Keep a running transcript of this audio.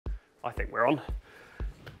I think we're on.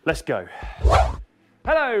 Let's go.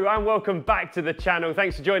 Hello and welcome back to the channel.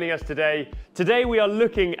 Thanks for joining us today. Today we are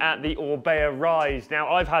looking at the Orbea Rise.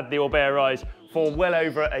 Now I've had the Orbea Rise for well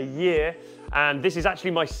over a year and this is actually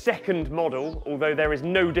my second model, although there is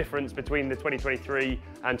no difference between the 2023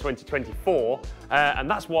 and 2024. And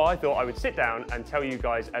that's why I thought I would sit down and tell you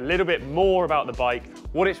guys a little bit more about the bike,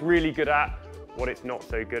 what it's really good at, what it's not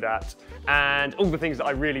so good at, and all the things that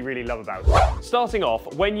I really love about it. Starting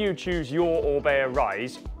off, when you choose your Orbea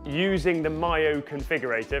Rise, using the Myo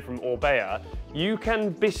configurator from Orbea, you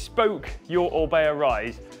can bespoke your Orbea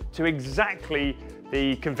Rise to exactly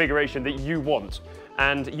the configuration that you want.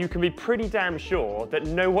 And you can be pretty damn sure that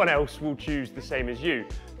no one else will choose the same as you.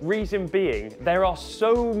 Reason being, there are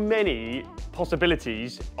so many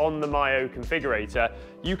possibilities on the Myo configurator.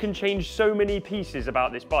 You can change so many pieces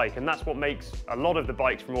about this bike, and that's what makes a lot of the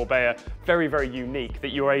bikes from Orbea very unique, that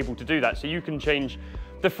you're able to do that. So you can change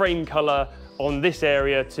the frame color on this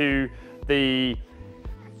area to the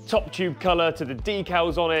top tube color, to the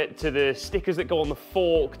decals on it, to the stickers that go on the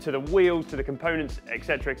fork, to the wheels, to the components,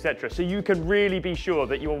 etc. So you can really be sure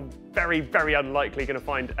that you're very unlikely going to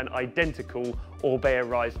find an identical Orbea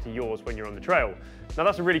Rise to yours when you're on the trail. Now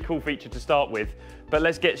that's a really cool feature to start with, but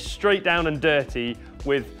let's get straight down and dirty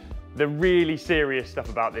with the really serious stuff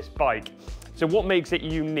about this bike. So what makes it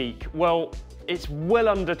unique? Well, it's well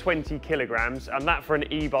under 20 kilograms, and that for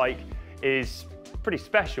an e-bike is pretty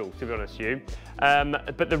special, to be honest with you.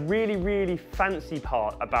 But the really fancy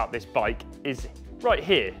part about this bike is right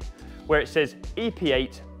here, where it says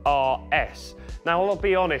EP8 RS. Now, I'll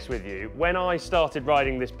be honest with you, when I started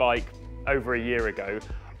riding this bike over a year ago,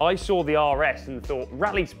 I saw the RS and thought,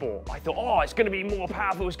 rally sport. I thought, oh, it's gonna be more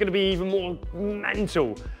powerful, it's gonna be even more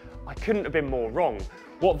mental. I couldn't have been more wrong.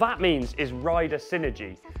 What that means is rider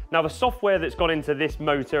synergy. Now, the software that's gone into this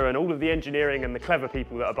motor and all of the engineering and the clever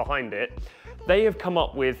people that are behind it, they have come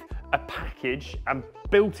up with a package and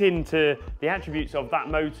built into the attributes of that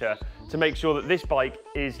motor to make sure that this bike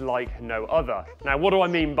is like no other. Now, what do I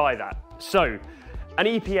mean by that? So, an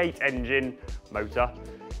EP8 engine motor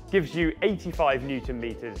gives you 85 Newton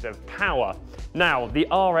meters of power. Now, the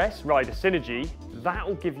RS Rider Synergy, that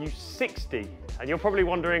will give you 60. And you're probably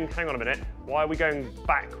wondering, hang on a minute, why are we going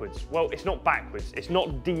backwards? Well, it's not backwards, it's not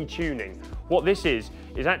detuning. What this is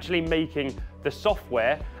actually making the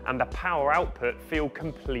software and the power output feel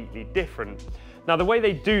completely different. Now, the way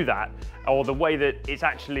they do that, or the way that it's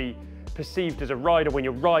actually perceived as a rider when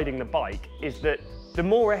you're riding the bike, is that the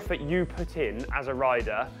more effort you put in as a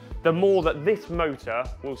rider, the more that this motor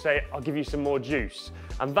will say, I'll give you some more juice.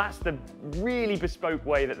 And that's the really bespoke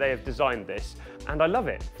way that they have designed this. And I love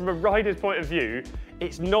it. From a rider's point of view,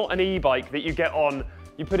 it's not an e-bike that you get on,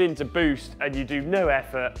 you put into boost and you do no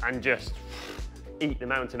effort and just eat the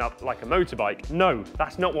mountain up like a motorbike. No,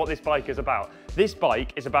 that's not what this bike is about. This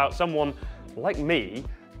bike is about someone like me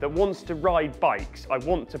that wants to ride bikes. I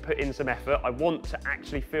want to put in some effort. I want to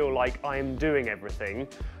actually feel like I am doing everything.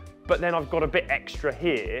 But then I've got a bit extra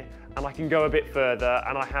here and I can go a bit further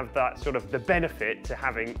and I have that sort of the benefit to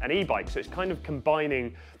having an e-bike. So it's kind of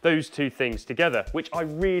combining those two things together, which I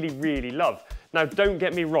really love. Now, don't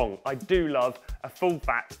get me wrong, I do love a full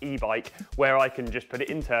fat e-bike where I can just put it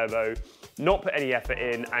in turbo, not put any effort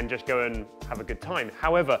in and just go and have a good time.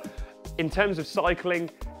 However, in terms of cycling,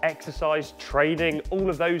 exercise, training, all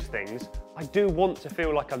of those things, I do want to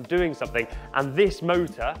feel like I'm doing something, and this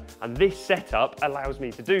motor and this setup allows me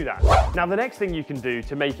to do that. Now, the next thing you can do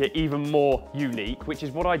to make it even more unique, which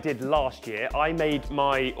is what I did last year, I made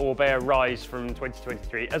my Orbea Rise from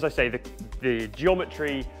 2023. As I say, the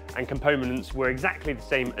geometry and components were exactly the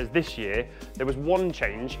same as this year. There was one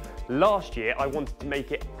change. Last year, I wanted to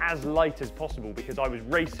make it as light as possible because I was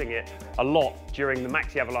racing it a lot during the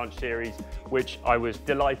Maxi Avalanche series, which I was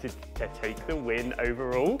delighted to take the win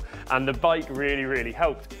overall, and the bike really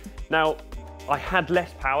helped. Now, I had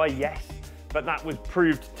less power, yes, but that was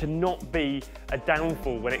proved to not be a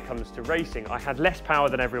downfall when it comes to racing. I had less power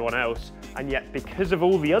than everyone else, and yet because of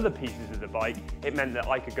all the other pieces of the bike, it meant that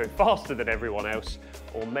I could go faster than everyone else,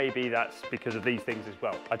 or maybe that's because of these things as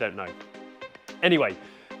well, I don't know. Anyway,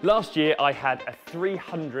 last year I had a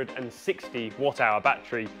 360 watt-hour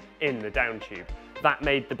battery in the down tube. That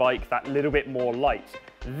made the bike that little bit more light.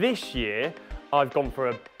 This year, I've gone for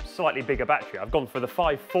a slightly bigger battery. I've gone for the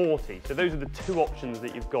 540. So those are the two options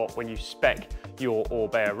that you've got when you spec your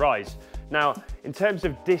Orbea Rise. Now, in terms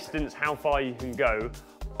of distance, how far you can go,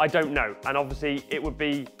 I don't know. And obviously it would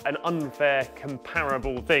be an unfair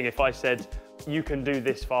comparable thing if I said you can do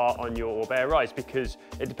this far on your Orbea Rise, because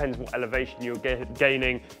it depends what elevation you're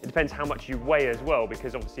gaining. It depends how much you weigh as well,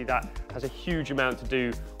 because obviously that has a huge amount to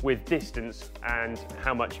do with distance and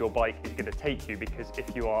how much your bike is going to take you, because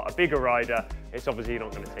if you are a bigger rider, it's obviously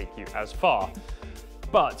not going to take you as far.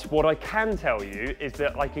 But what I can tell you is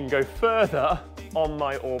that I can go further on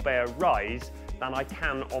my Orbea Rise than I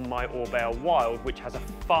can on my Orbea Wild, which has a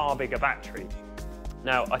far bigger battery.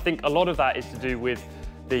 Now, I think a lot of that is to do with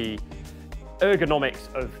the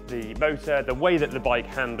ergonomics of the motor, the way that the bike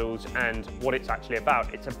handles, and what it's actually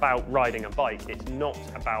about. It's about riding a bike. It's not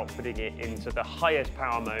about putting it into the highest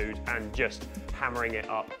power mode and just hammering it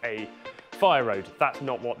up a fire road. That's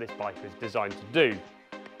not what this bike is designed to do.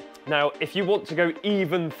 Now, if you want to go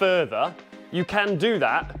even further, you can do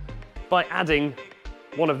that by adding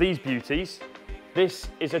one of these beauties. This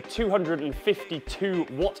is a 252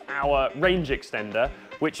 watt-hour range extender,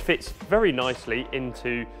 which fits very nicely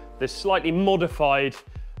into the slightly modified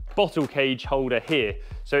bottle cage holder here.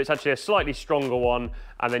 So it's actually a slightly stronger one,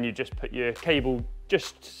 and then you just put your cable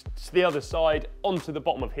just to the other side onto the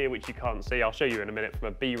bottom of here, which you can't see. I'll show you in a minute from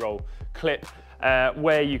a B-roll clip,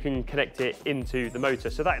 where you can connect it into the motor.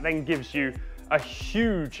 So that then gives you a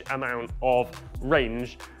huge amount of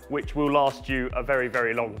range, which will last you a very,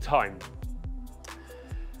 very long time.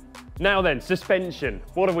 Now then, suspension.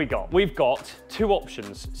 What have we got? We've got two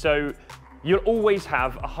options. So you'll always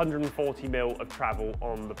have 140 mil of travel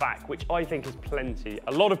on the back, which I think is plenty.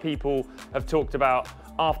 A lot of people have talked about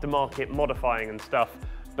aftermarket modifying and stuff,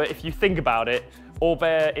 but if you think about it,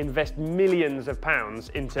 Orbea invest millions of pounds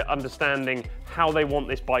into understanding how they want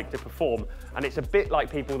this bike to perform, and it's a bit like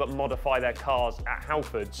people that modify their cars at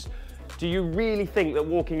Halfords. Do you really think that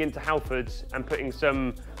walking into Halfords and putting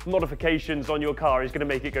some modifications on your car is going to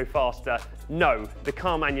make it go faster? No, the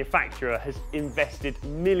car manufacturer has invested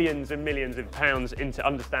millions and millions of pounds into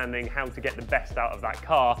understanding how to get the best out of that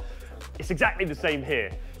car. It's exactly the same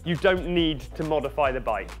here. You don't need to modify the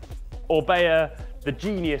bike. Orbea, the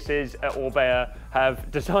geniuses at Orbea,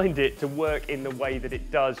 have designed it to work in the way that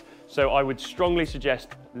it does. So I would strongly suggest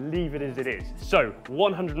leave it as it is. So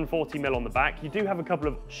 140 mil on the back. You do have a couple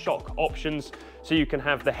of shock options. So you can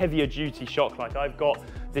have the heavier duty shock like I've got.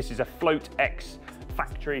 This is a Float X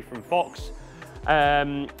factory from Fox.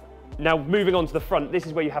 Now moving on to the front, this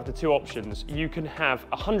is where you have the two options. You can have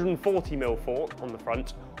 140 mil fork on the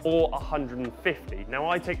front or 150. Now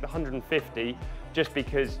I take the 150 just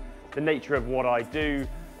because the nature of what I do,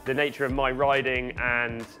 the nature of my riding,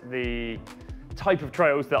 and the type of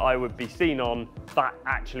trails that I would be seen on, that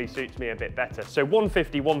actually suits me a bit better. So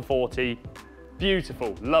 150, 140,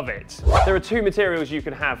 beautiful, love it. There are two materials you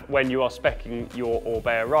can have when you are speccing your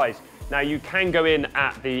Orbea Rise. Now you can go in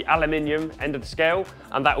at the aluminium end of the scale,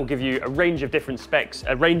 and that will give you a range of different specs,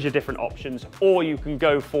 a range of different options, or you can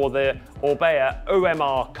go for the Orbea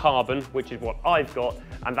OMR carbon, which is what I've got,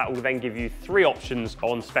 and that will then give you three options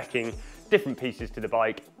on speccing different pieces to the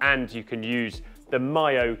bike, and you can use the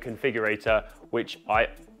Myo configurator, which I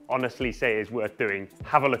honestly say is worth doing.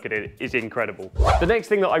 Have a look at it, it's incredible. The next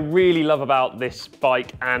thing that I really love about this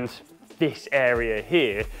bike and this area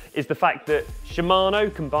here is the fact that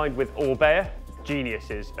Shimano combined with Orbea,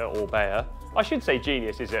 geniuses at Orbea, I should say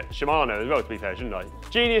geniuses at Shimano as well, to be fair, shouldn't I?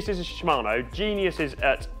 Geniuses at Shimano, geniuses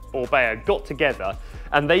at Orbea got together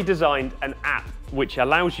and they designed an app which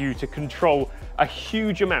allows you to control a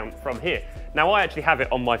huge amount from here. Now I actually have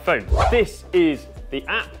it on my phone. This is the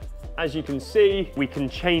app. As you can see, we can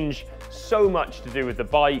change so much to do with the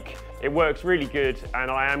bike. It works really good, and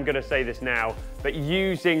I am gonna say this now, but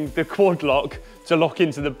using the quad lock to lock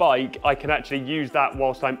into the bike, I can actually use that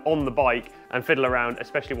whilst I'm on the bike and fiddle around,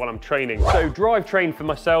 especially while I'm training. So drivetrain for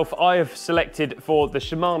myself, I have selected for the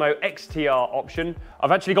Shimano XTR option.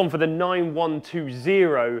 I've actually gone for the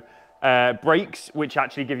 9120 brakes, which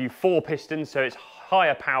actually give you 4 pistons, so it's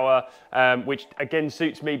higher power, which again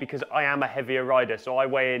suits me because I am a heavier rider. So I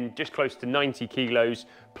weigh in just close to 90 kilos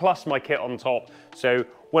plus my kit on top. So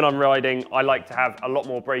when I'm riding, I like to have a lot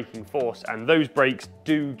more braking force, and those brakes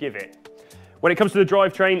do give it. When it comes to the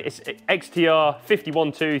drivetrain, it's XTR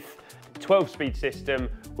 51 tooth, 12-speed system,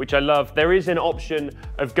 which I love. There is an option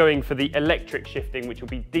of going for the electric shifting, which will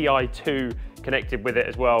be Di2 connected with it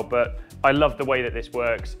as well, but I love the way that this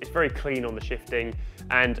works. It's very clean on the shifting,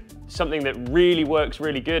 and something that really works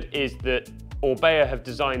really good is that Orbea have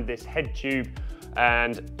designed this head tube,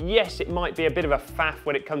 and yes, it might be a bit of a faff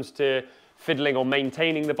when it comes to fiddling or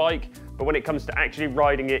maintaining the bike, but when it comes to actually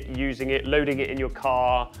riding it, using it, loading it in your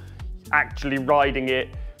car, actually riding it,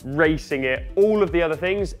 racing it, all of the other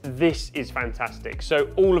things, this is fantastic. So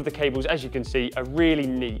all of the cables, as you can see, are really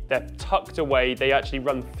neat. They're tucked away. They actually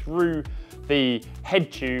run through the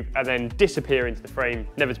head tube and then disappear into the frame,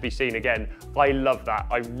 never to be seen again. I love that,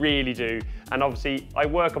 I really do. And obviously I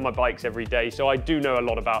work on my bikes every day, so I do know a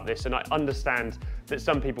lot about this, and I understand that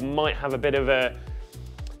some people might have a bit of a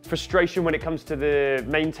frustration when it comes to the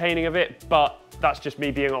maintaining of it, but that's just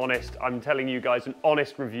me being honest. I'm telling you guys an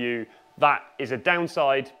honest review. That is a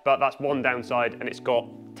downside, but that's one downside, and it's got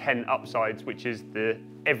 10 upsides, which is the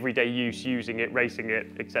everyday use, using it, racing it,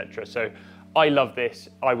 etc. So I love this.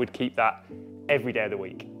 I would keep that every day of the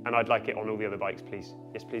week, and I'd like it on all the other bikes, please.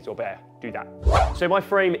 Yes, please, Orbea, do that. So my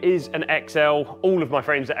frame is an XL. All of my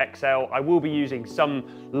frames are XL. I will be using some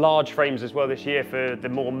large frames as well this year for the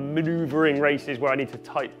more maneuvering races where I need to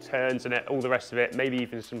tight turns and all the rest of it, maybe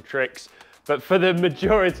even some tricks. But for the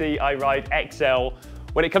majority, I ride XL.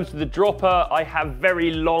 When it comes to the dropper, I have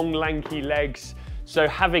very long, lanky legs, so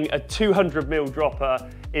having a 200mm dropper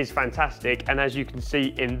is fantastic. And as you can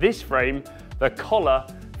see in this frame, the collar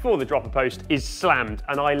for the dropper post is slammed,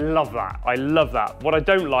 and I love that. I love that. What I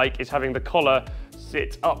don't like is having the collar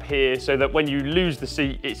sit up here so that when you lose the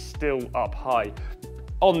seat, it's still up high.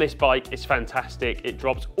 On this bike, it's fantastic. It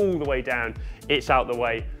drops all the way down. It's out the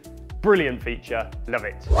way. Brilliant feature, love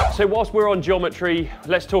it. So whilst we're on geometry,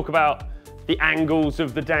 let's talk about the angles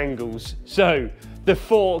of the dangles. So the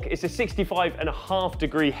fork is a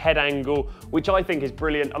 65.5-degree head angle, which I think is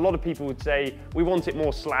brilliant. A lot of people would say we want it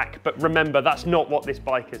more slack, but remember, that's not what this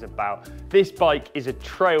bike is about. This bike is a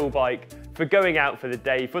trail bike for going out for the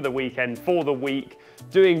day, for the weekend, for the week,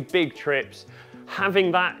 doing big trips.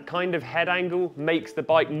 Having that kind of head angle makes the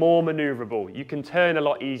bike more maneuverable. You can turn a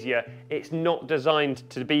lot easier. It's not designed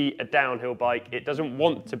to be a downhill bike. It doesn't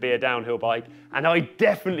want to be a downhill bike, and I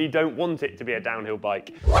definitely don't want it to be a downhill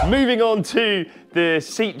bike. Moving on to the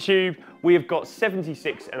seat tube, we have got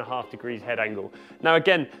 76.5 degrees head angle. Now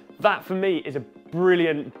again, that for me is a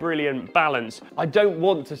brilliant, brilliant balance. I don't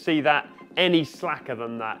want to see that any slacker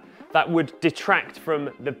than that. That would detract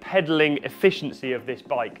from the pedaling efficiency of this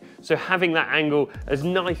bike. So having that angle as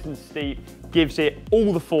nice and steep gives it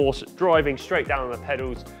all the force, driving straight down on the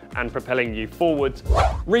pedals and propelling you forwards.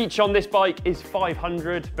 Reach on this bike is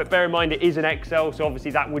 500, but bear in mind it is an XL, so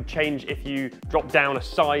obviously that would change if you drop down a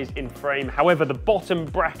size in frame. However, the bottom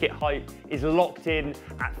bracket height is locked in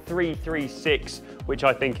at 336, which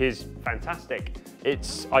I think is fantastic.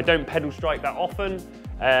 I don't pedal strike that often.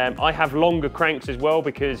 I have longer cranks as well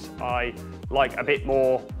because I like a bit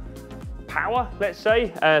more power, let's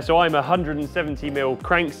say. So I'm a 170mm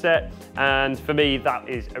crank set, and for me that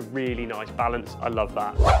is a really nice balance. I love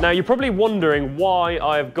that. Now you're probably wondering why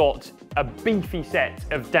I've got a beefy set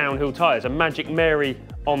of downhill tyres, a Magic Mary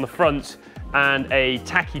on the front and a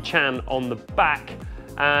Taki Chan on the back.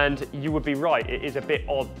 And you would be right, it is a bit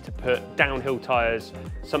odd to put downhill tyres,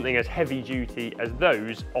 something as heavy duty as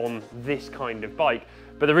those, on this kind of bike.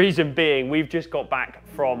 But the reason being, we've just got back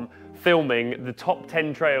from filming the top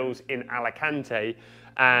 10 trails in Alicante,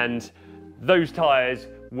 and those tyres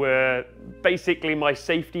were basically my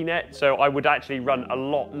safety net. So I would actually run a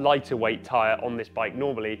lot lighter weight tyre on this bike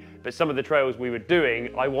normally, but some of the trails we were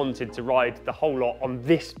doing, I wanted to ride the whole lot on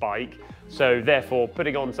this bike. So therefore,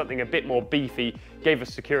 putting on something a bit more beefy gave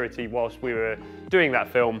us security whilst we were doing that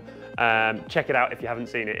film. Check it out if you haven't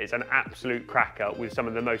seen it. It's an absolute cracker with some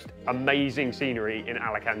of the most amazing scenery in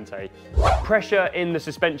Alicante. Pressure in the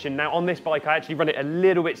suspension. Now on this bike, I actually run it a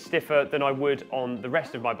little bit stiffer than I would on the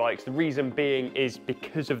rest of my bikes. The reason being is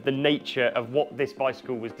because of the nature of what this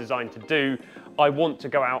bicycle was designed to do. I want to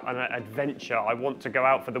go out on an adventure. I want to go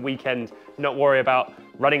out for the weekend, not worry about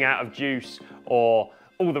running out of juice or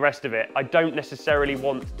all the rest of it. I don't necessarily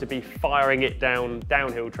want to be firing it down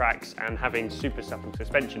downhill tracks and having super supple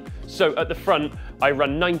suspension. So at the front, I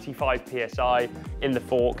run 95 PSI in the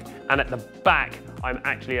fork, and at the back, I'm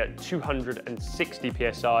actually at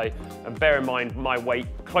 260 PSI. And bear in mind, my weight,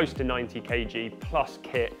 close to 90 kg plus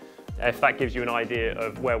kit, if that gives you an idea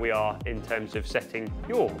of where we are in terms of setting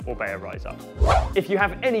your Orbea Rise up. If you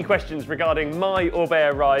have any questions regarding my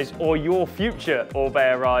Orbea Rise or your future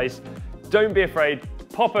Orbea Rise, don't be afraid.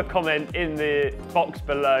 Pop a comment in the box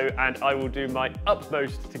below and I will do my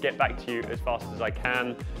utmost to get back to you as fast as I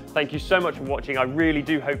can. Thank you so much for watching. I really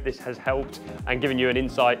do hope this has helped and given you an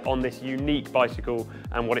insight on this unique bicycle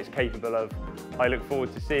and what it's capable of. I look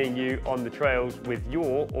forward to seeing you on the trails with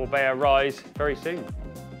your Orbea Rise very soon.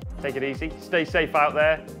 Take it easy, stay safe out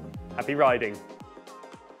there, happy riding.